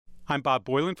I'm Bob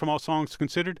Boylan from All Songs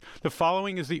Considered. The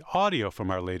following is the audio from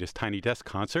our latest Tiny Desk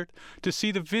concert. To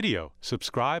see the video,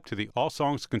 subscribe to the All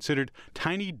Songs Considered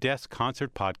Tiny Desk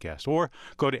Concert podcast or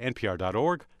go to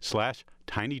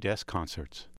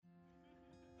npr.org/tinydeskconcerts.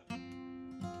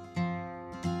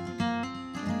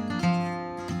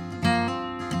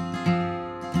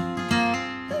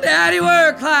 Daddy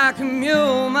worked like a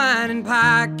mule mining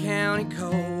Pike County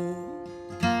coal.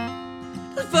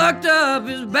 Fucked up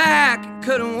his back and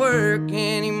couldn't work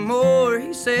anymore.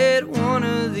 He said one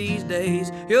of these days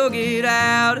you'll get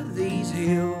out of these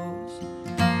hills.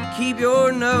 Keep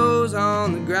your nose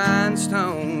on the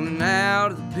grindstone and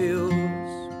out of the pills.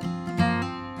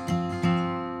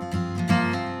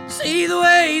 See, the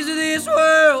ways of this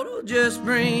world will just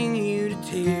bring you to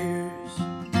tears.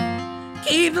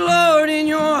 Keep the Lord in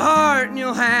your heart and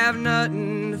you'll have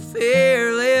nothing to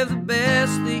fear. Live the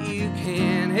best that you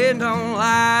can and don't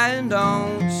lie and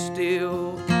don't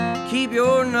steal. Keep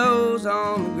your nose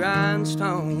on the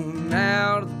grindstone and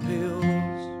out of the pills.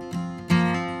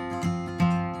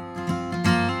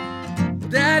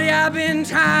 Daddy, I've been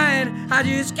trying, I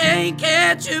just can't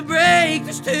catch a break.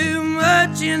 There's too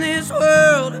much in this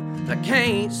world that I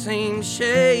can't seem to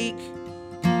shake.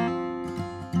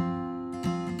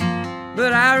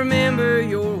 But I remember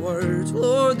your words,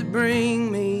 Lord, that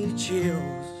bring me to chills.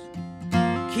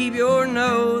 Keep your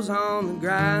nose on the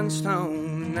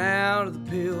grindstone and out of the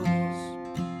pills.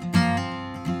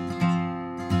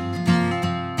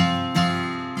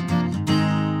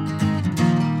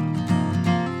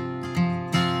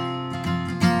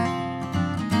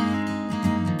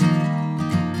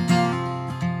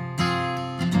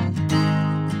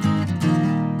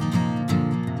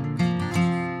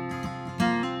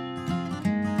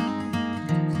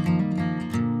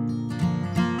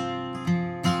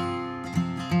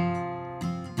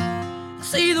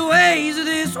 See, the ways of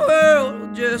this world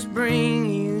will just bring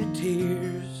you to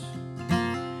tears.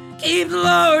 Keep the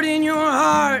Lord in your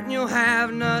heart and you'll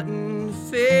have nothing to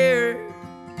fear.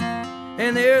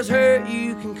 And there's hurt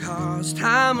you can cause,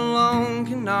 time alone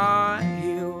cannot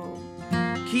heal.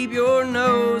 Keep your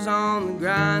nose on the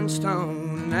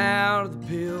grindstone and out of the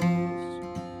pills.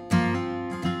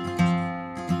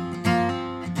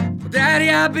 Daddy,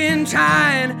 I've been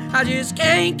trying, I just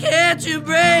can't catch a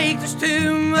break. There's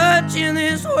too much in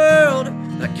this world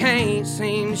that I can't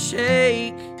seem to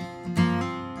shake.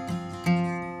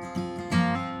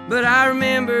 But I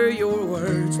remember your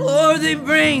words, Lord, they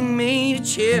bring me to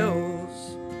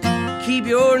chills. Keep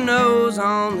your nose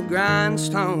on the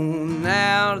grindstone and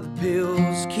out of the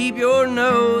pills. Keep your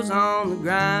nose on the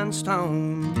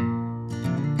grindstone.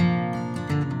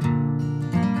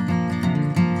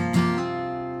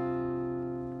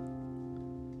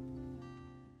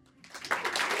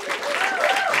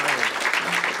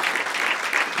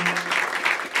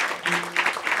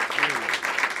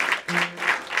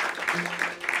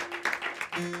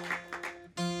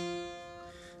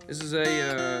 This is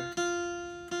a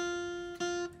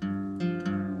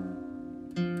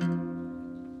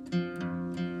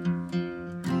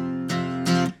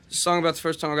song about the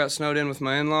first time I got snowed in with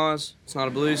my in-laws. It's not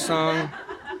a blues song.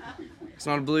 It's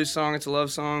not a blues song, it's a love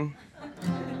song.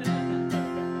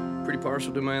 Pretty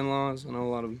partial to my in-laws. I know a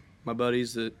lot of my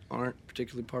buddies that aren't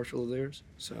particularly partial to theirs.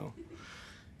 So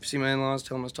if you see my in-laws,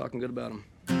 tell them I was talking good about them.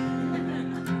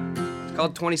 It's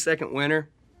called 22nd Winter.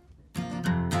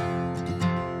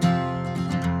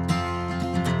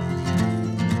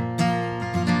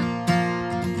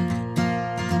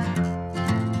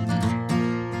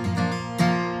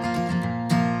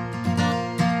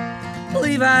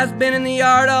 Levi's been in the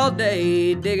yard all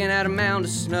day, digging out a mound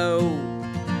of snow.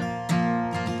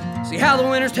 See how the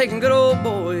winter's taking good old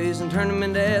boys and turned them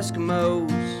into Eskimos.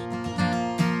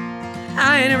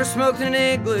 I ain't never smoked in an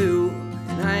igloo,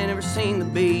 and I ain't never seen the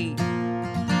beach.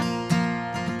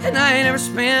 And I ain't never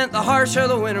spent the harsh of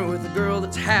the winter with a girl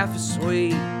that's half as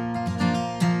sweet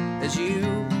as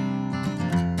you.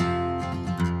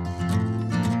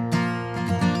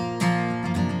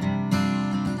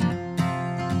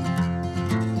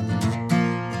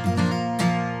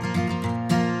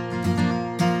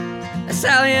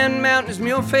 Sally Ann Mountain is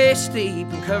mule-faced steep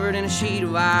and covered in a sheet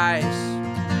of ice.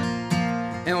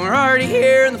 And we're already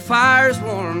here and the fire's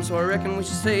warm, so I reckon we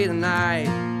should stay the night.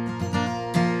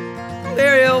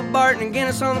 Very old Barton and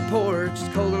Guinness on the porch, it's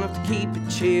cold enough to keep it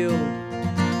chilled.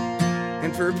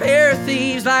 And for a pair of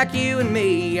thieves like you and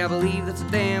me, I believe that's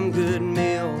a damn good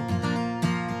meal.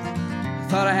 I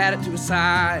thought I had it to a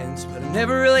science, but I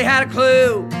never really had a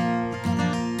clue.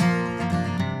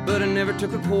 But I never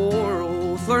took a quarrel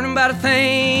learning about a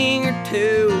thing or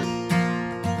two,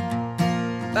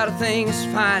 about a thing as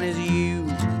fine as you.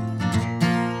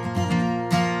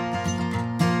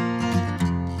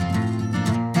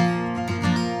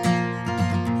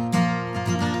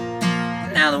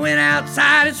 Now the wind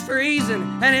outside is freezing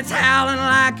and it's howling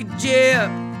like a jet,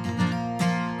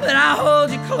 but I'll hold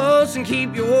you close and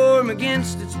keep you warm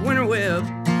against its winter web.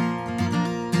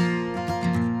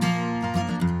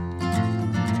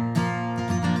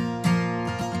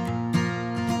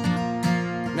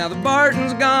 Now the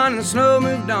Barton's gone and the snow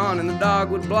moved on and the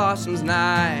dogwood blossoms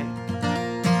nigh.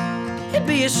 It'd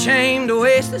be a shame to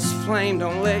waste this flame,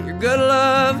 don't let your good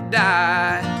love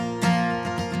die.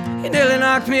 You nearly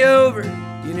knocked me over,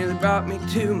 you nearly brought me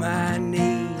to my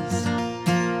knees,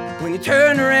 when you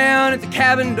turned around at the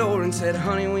cabin door and said,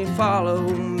 honey, will you follow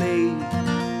me?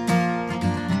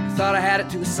 I thought I had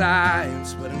it to a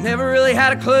science, but I never really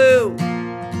had a clue.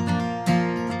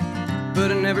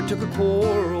 But I never took a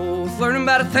quarrel with learning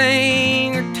about a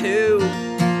thing or two,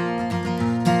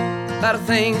 about a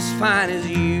thing as fine as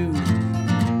you.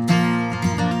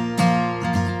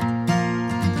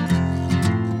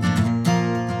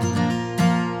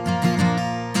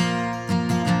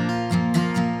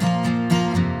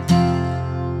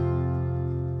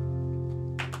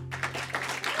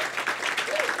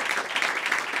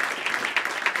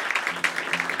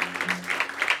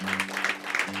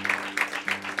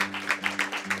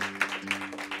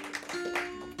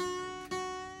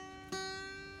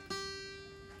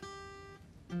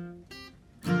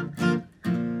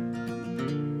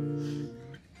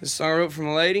 This song I wrote from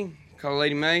a lady called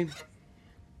Lady May.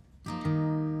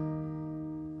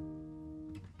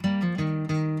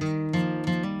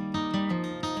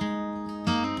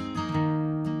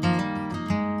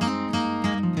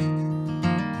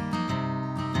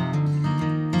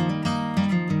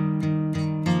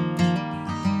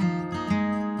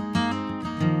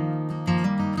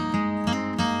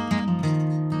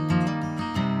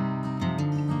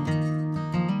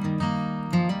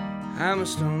 I'm a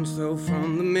stone's throw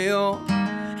from the mill,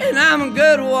 and I'm a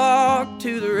good walk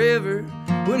to the river.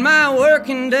 When my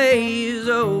working day is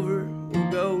over,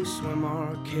 we'll go swim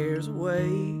our cares away.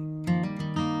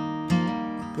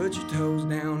 Put your toes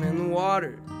down in the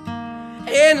water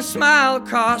and a smile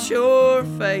across your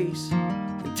face,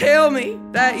 and tell me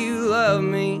that you love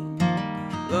me,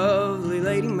 lovely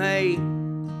Lady May.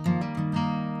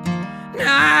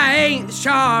 Now I ain't the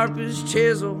sharpest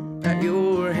chisel that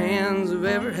your hands have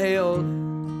ever held,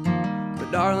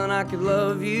 but darling, I could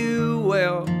love you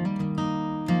well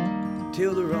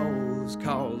till the roll is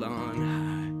called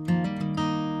on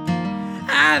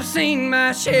high. I've seen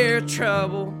my share of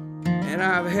trouble and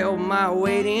I've held my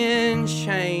weight in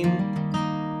shame,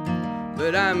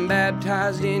 but I'm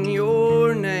baptized in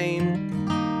your name,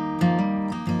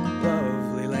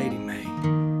 lovely Lady May.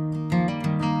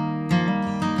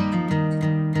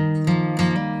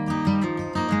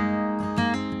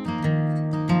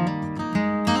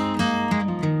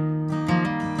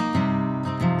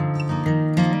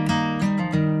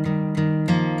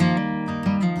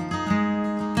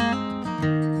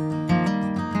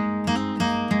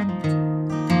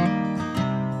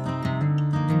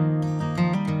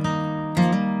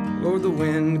 Lord, the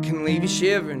wind can leave you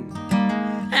shivering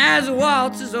as it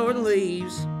waltzes over the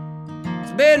leaves.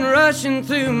 It's been rushing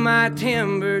through my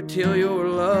timber till your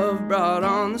love brought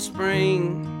on the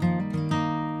spring.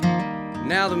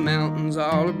 Now the mountains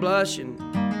all are blushing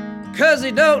 'cause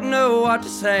they don't know what to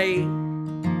say,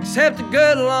 except a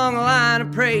good long line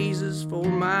of praises for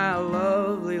my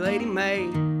lovely Lady May.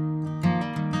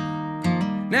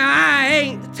 Now I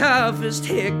ain't the toughest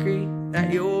hickory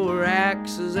that your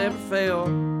axe has ever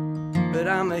felled, but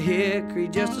I'm a hickory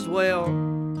just as well.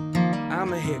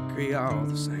 I'm a hickory all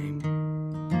the same.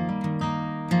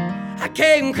 I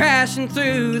came crashing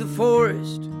through the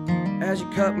forest as you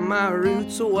cut my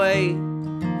roots away,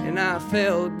 and I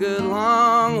fell a good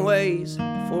long ways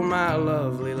for my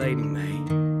lovely Lady May.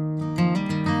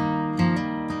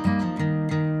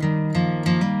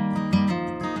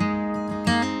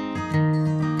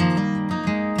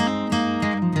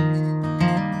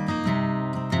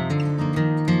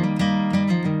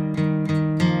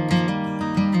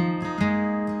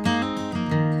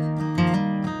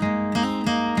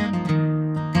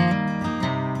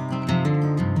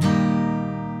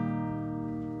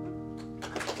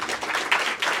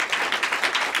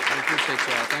 Appreciate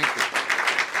y'all. Thank you.